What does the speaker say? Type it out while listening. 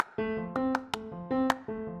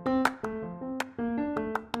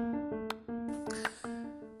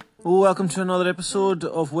Welcome to another episode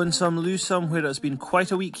of Win Some, Lose Some, where it's been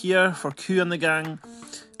quite a week here for Q and the gang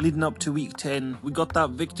leading up to week 10. We got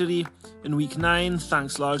that victory in week 9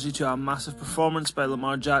 thanks largely to a massive performance by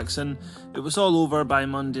Lamar Jackson. It was all over by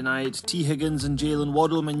Monday night. T. Higgins and Jalen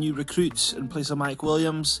Waddle, my new recruits, in place of Mike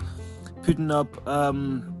Williams, putting up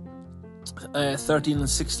 13 and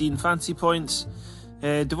 16 fantasy points.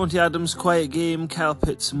 Davante Adams, quiet game. Kyle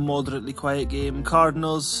Pitts, moderately quiet game.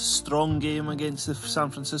 Cardinals, strong game against the San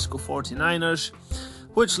Francisco 49ers,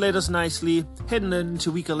 which led us nicely heading into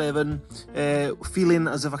week 11, feeling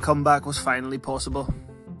as if a comeback was finally possible.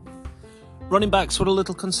 Running backs were a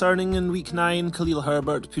little concerning in week 9. Khalil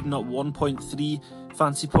Herbert putting up 1.3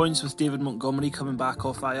 fantasy points with David Montgomery coming back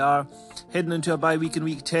off IR. Heading into a bye week in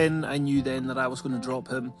week 10, I knew then that I was going to drop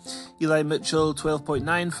him. Eli Mitchell,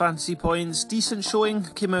 12.9 fantasy points. Decent showing,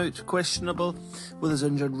 came out questionable with his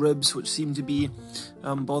injured ribs, which seemed to be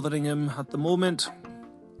bothering him at the moment.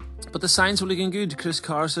 But the signs were looking good. Chris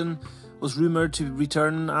Carson was rumoured to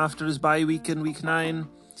return after his bye week in week 9.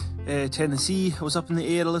 Tennessee was up in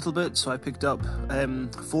the air a little bit, so I picked up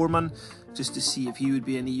Foreman just to see if he would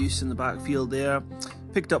be any use in the backfield there.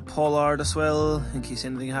 Picked up Pollard as well in case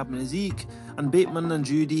anything happened to Zeke, and Bateman and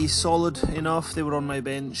Judy, solid enough. They were on my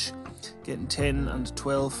bench, getting 10 and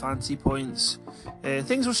 12 fantasy points.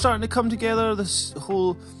 Things were starting to come together. This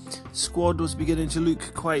whole squad was beginning to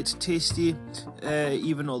look quite tasty,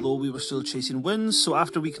 even although we were still chasing wins. So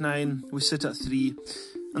after week 9, we sit at 3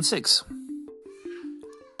 and 6.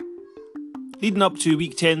 Leading up to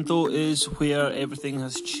week 10 though is where everything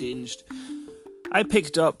has changed. I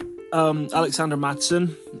picked up Alexander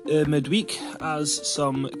Mattison midweek as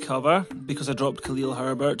some cover because I dropped Khalil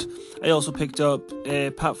Herbert. I also picked up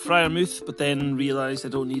Pat Freiermuth, but then realised I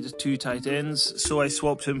don't need 2 tight ends, so I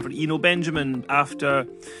swapped him for Eno Benjamin after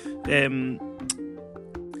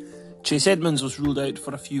Chase Edmonds was ruled out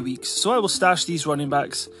for a few weeks. So I will stash these running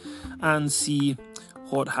backs and see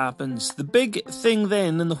what happens. The big thing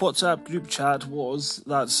then in the WhatsApp group chat was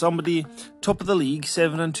that somebody, top of the league,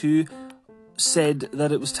 7-2, said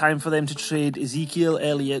that it was time for them to trade Ezekiel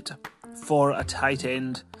Elliott for a tight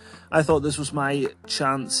end. I thought this was my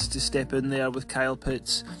chance to step in there with Kyle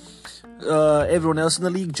Pitts. Everyone else in the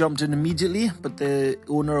league jumped in immediately, but the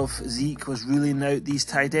owner of Zeke was ruling out these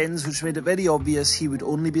tight ends, which made it very obvious he would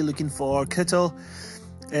only be looking for Kittle,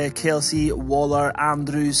 Kelsey, Waller,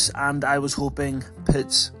 Andrews, and I was hoping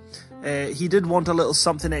Pitts. He did want a little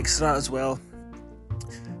something extra as well.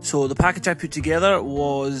 So the package I put together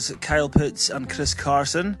was Kyle Pitts and Chris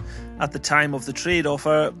Carson at the time of the trade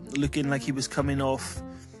offer, looking like he was coming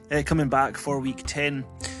back for week 10.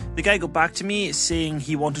 The guy got back to me saying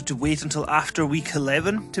he wanted to wait until after week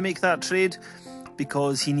 11 to make that trade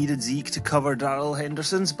because he needed Zeke to cover Darrell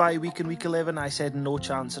Henderson's bye week in week 11. I said no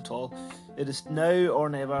chance at all. It is now or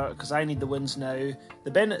never because I need the wins now.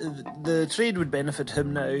 The trade would benefit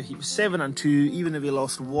him now. He was 7-2. Even if he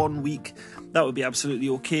lost 1 week, that would be absolutely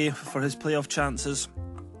okay for his playoff chances.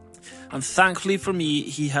 And thankfully for me,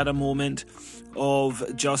 he had a moment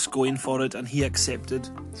of just going for it and he accepted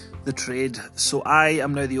the trade. So I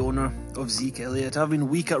am now the owner of Zeke Elliott. I've been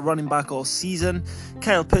weak at running back all season.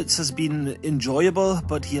 Kyle Pitts has been enjoyable,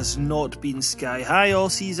 but he has not been sky high all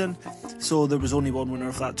season. So there was only one winner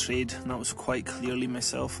of that trade, and that was quite clearly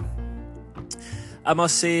myself. I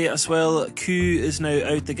must say as well, Q is now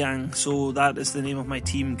out the gang. So that is the name of my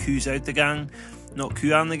team, Q's out the gang, not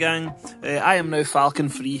Q and the gang. I am now Falcon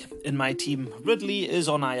free in my team. Ridley is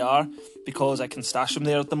on IR because I can stash him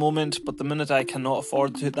there at the moment, but the minute I cannot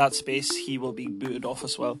afford that space, he will be booted off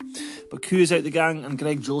as well. But Q is out the gang, and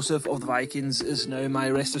Greg Joseph of the Vikings is now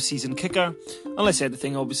my rest of season kicker, unless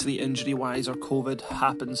anything obviously injury wise or COVID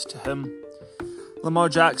happens to him. Lamar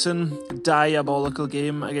Jackson, diabolical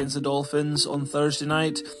game against the Dolphins on Thursday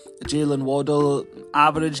night. Jalen Waddle,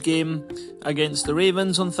 average game against the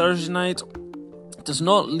Ravens on Thursday night. Does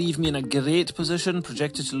not leave me in a great position,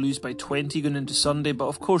 projected to lose by 20 going into Sunday, but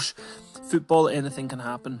of course, football, anything can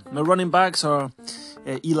happen. My running backs are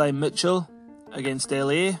Eli Mitchell against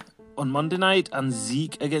LA on Monday night and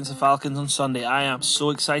Zeke against the Falcons on Sunday. I am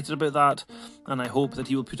so excited about that, and I hope that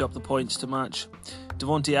he will put up the points to match.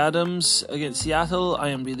 Davante Adams against Seattle. I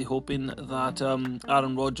am really hoping that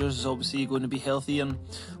Aaron Rodgers is obviously going to be healthy and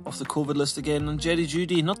off the COVID list again. And Jerry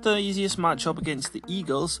Jeudy, not the easiest matchup against the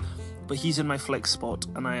Eagles, but he's in my flex spot,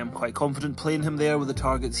 and I am quite confident playing him there with the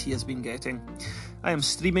targets he has been getting. I am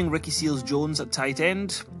streaming Ricky Seals-Jones at tight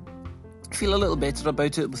end. feel a little better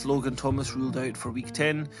about it with Logan Thomas ruled out for week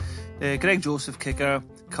 10. Greg Joseph kicker,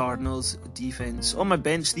 Cardinals defence. On my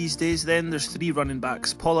bench these days then, there's 3 running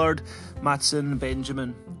backs: Pollard, Mattison,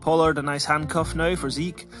 Benjamin. Pollard a nice handcuff now for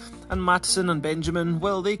Zeke, and Mattison and Benjamin,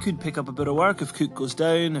 well, they could pick up a bit of work if Cook goes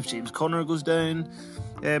down, if James Conner goes down.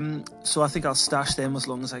 So I think I'll stash them as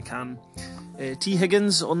long as I can. T.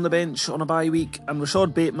 Higgins on the bench on a bye week, and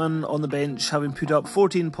Rashad Bateman on the bench, having put up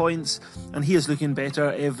 14 points, and he is looking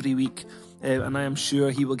better every week, and I am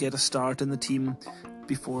sure he will get a start in the team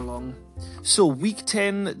before long. So week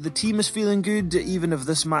 10, the team is feeling good, even if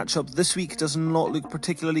this matchup this week does not look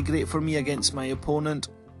particularly great for me against my opponent,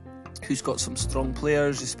 who's got some strong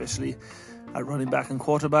players, especially at running back and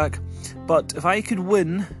quarterback. But if I could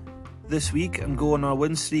win this week and go on a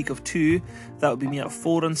win streak of 2, that would be me at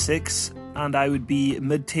 4-6, and I would be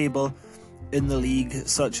mid-table in the league,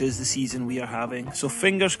 such as the season we are having. So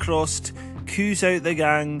fingers crossed, Q's out the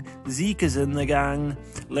gang, Zeke is in the gang.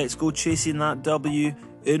 Let's go chasing that W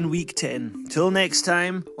in week 10. Till next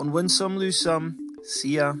time, on Win Some, Lose Some,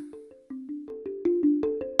 see ya.